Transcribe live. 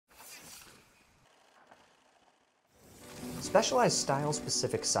Specialized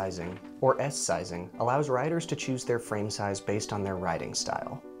style-specific sizing, or S-sizing, allows riders to choose their frame size based on their riding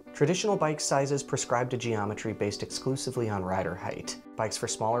style. Traditional bike sizes prescribed a geometry based exclusively on rider height. Bikes for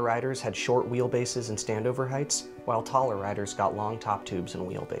smaller riders had short wheelbases and standover heights, while taller riders got long top tubes and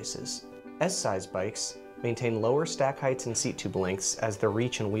wheelbases. S-size bikes maintain lower stack heights and seat tube lengths as the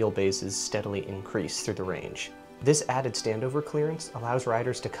reach and wheelbases steadily increase through the range. This added standover clearance allows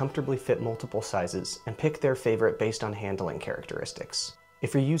riders to comfortably fit multiple sizes and pick their favorite based on handling characteristics.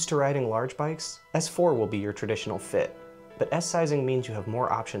 If you're used to riding large bikes, S4 will be your traditional fit, but S-sizing means you have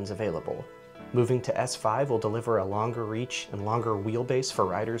more options available. Moving to S5 will deliver a longer reach and longer wheelbase for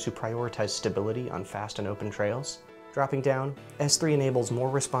riders who prioritize stability on fast and open trails. Dropping down, S3 enables more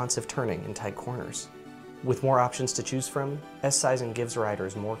responsive turning in tight corners. With more options to choose from, S-sizing gives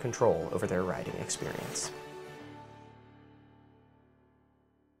riders more control over their riding experience.